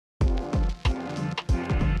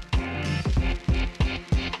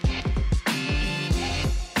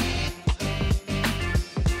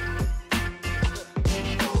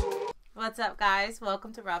What's up, guys?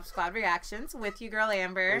 Welcome to Rob Squad Reactions with you, girl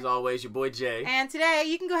Amber. As always, your boy Jay. And today,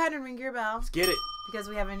 you can go ahead and ring your bell. Let's get it. Because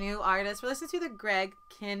we have a new artist. We're listening to the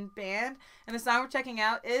Kihn band, and the song we're checking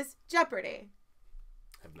out is Jeopardy.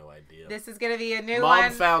 I have no idea. This is gonna be a new one.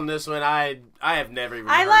 Mom found this one. I have never even.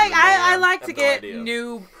 I like to get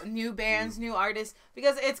new bands, new artists,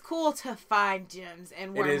 because it's cool to find gems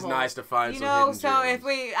and wormholes. It is nice to find some hidden so gems.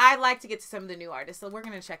 I like to get to some of the new artists, so we're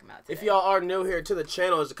gonna check them out today. If y'all are new here to the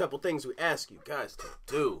channel, there's a couple things we ask you guys to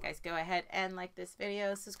do. Guys, go ahead and like this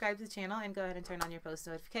video, subscribe to the channel, and go ahead and turn on your post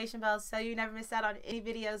notification bells so you never miss out on any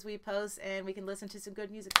videos we post, and we can listen to some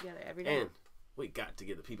good music together every day. And we got to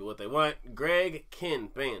give the people what they want.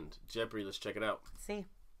 Kihn band, Jeopardy. Let's check it out. Let's see.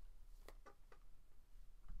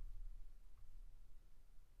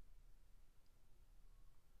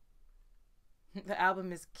 The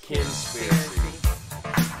album is Conspiracy.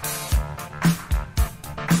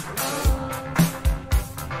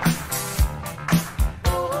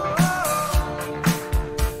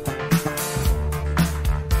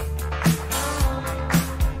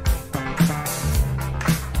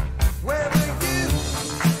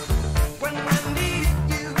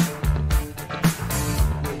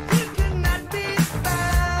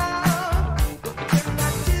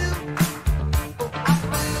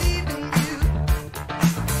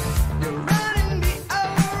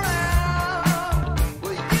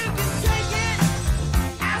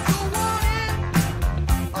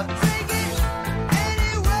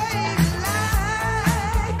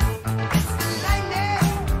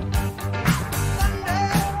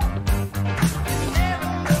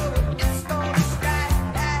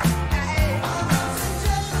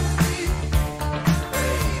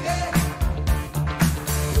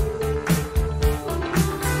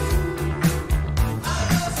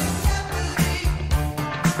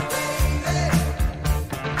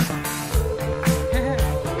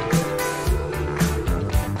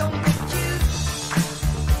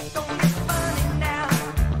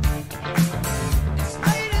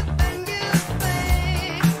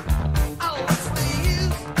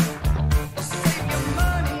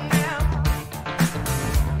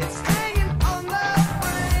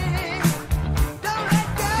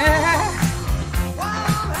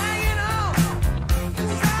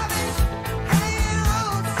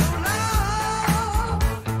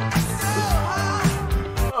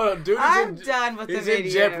 Dude, I'm done with the video.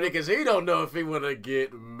 He's in Jeopardy because he don't know if he want to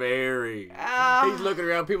get married. He's looking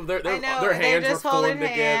around. People, their hands just were holding formed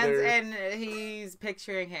together, and he's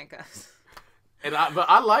picturing handcuffs. But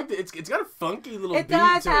I liked it. It's got a funky little beat to it.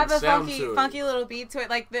 It does have a funky little beat to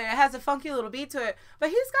it. Like it has a funky little beat to it. But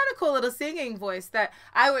he's got a cool little singing voice that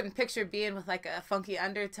I wouldn't picture being with like a funky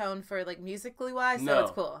undertone for like musically wise. So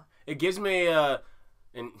it's cool. It gives me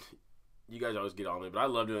and you guys always get on me, but I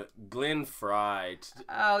love it. Glenn Frey.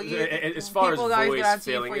 Oh, as far as voice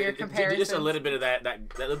feeling, just a little bit of that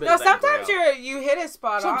little bit. No, of that sometimes you hit it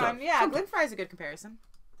spot sometimes, on. Yeah, sometimes. Glenn Frey's a good comparison.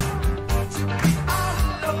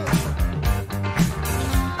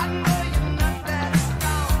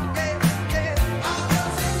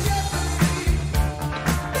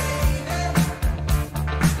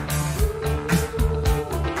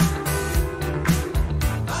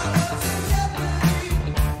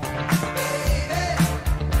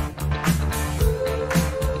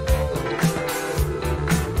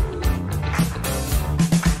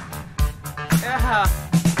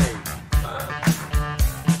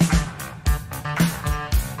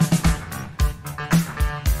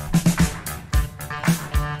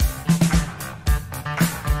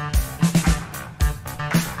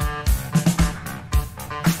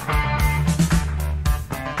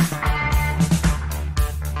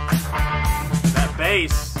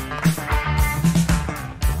 Bass.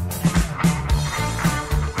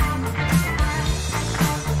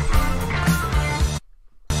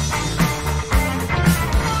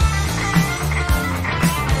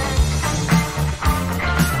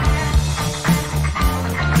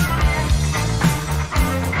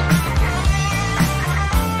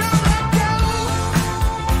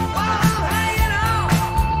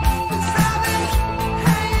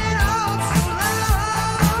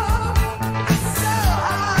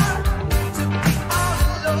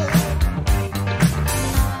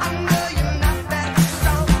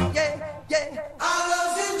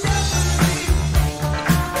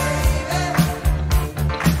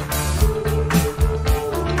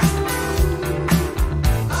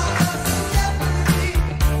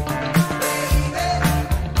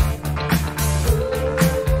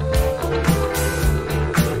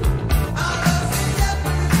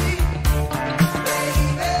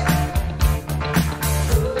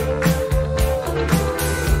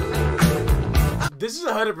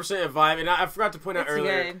 100% a vibe, and I forgot to point out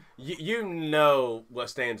earlier. You know what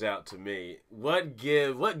stands out to me? What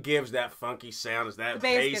gives that funky sound is that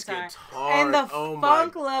bass guitar. And the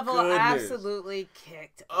funk level absolutely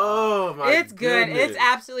kicked. Oh my! It's good. It's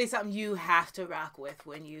absolutely something you have to rock with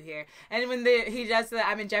when you hear. And when he does the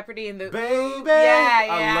 "I'm in Jeopardy" and the baby,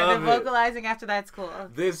 the vocalizing after that's cool.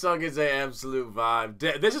 This song is an absolute vibe.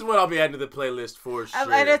 This is what I'll be adding to the playlist for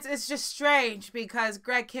sure. And it's just strange because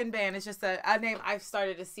Greg Kihn Band is just a name I've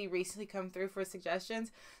started to see recently come through for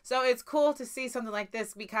suggestions. So it's cool to see something like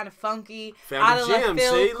this be kind of funky, out of left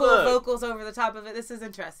field, cool vocals over the top of it. This is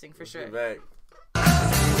interesting for sure.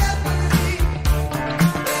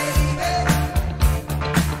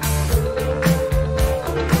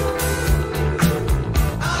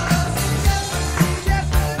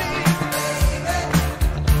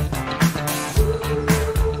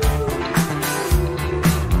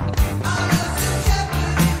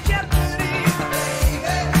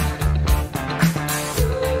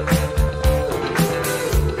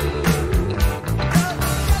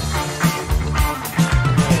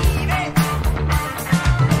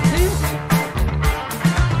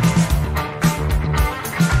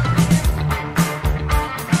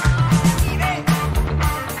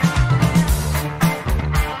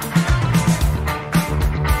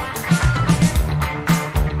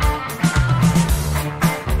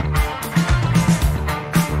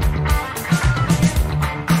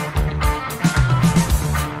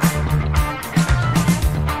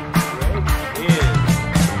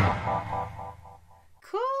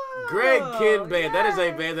 Kihn Band. That is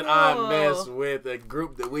a band that I mess with. A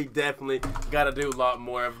group that we definitely got to do a lot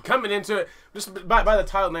more of. Coming into it, just by the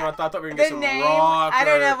title name, I thought we were going to get some rock. I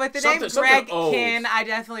don't know. With the name Greg Kihn, I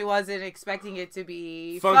definitely wasn't expecting it to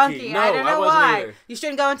be funky. No, I don't know why. Either. You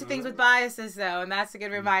shouldn't go into things with biases, though, and that's a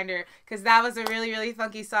good reminder because that was a really, really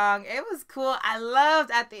funky song. It was cool. I loved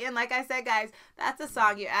at the end, like I said, guys, that's a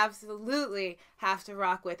song you absolutely have to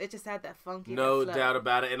rock with. It just had that funky. No doubt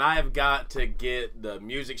about it. And I have got to get the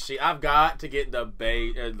music sheet. I've got to get the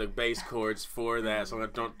bass chords for that. So I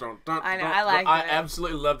know. I like it. I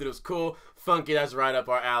absolutely loved it. It was cool. Funky, that's right up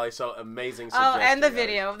our alley. So amazing suggestion. Oh, and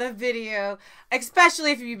the video,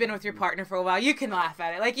 especially if you've been with your partner for a while, you can laugh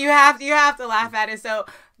at it. Like you have to laugh at it. So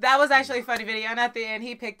that was actually a funny video. And at the end,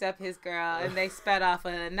 he picked up his girl and they sped off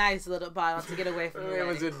with a nice little bottle to get away from the It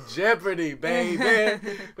was a Jeopardy, baby.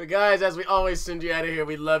 But guys, as we always send you out of here,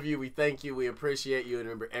 we love you, we thank you, we appreciate you, and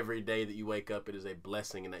remember every day that you wake up, it is a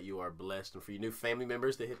blessing and that you are blessed. And for you new family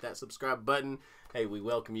members to hit that subscribe button, hey, we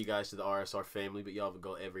welcome you guys to the RSR family, but y'all have a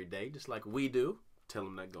goal every day, just like we do. Tell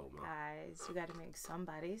them that goal, Mom. Guys, you got to make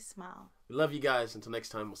somebody smile. We love you guys. Until next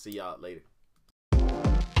time, we'll see y'all later.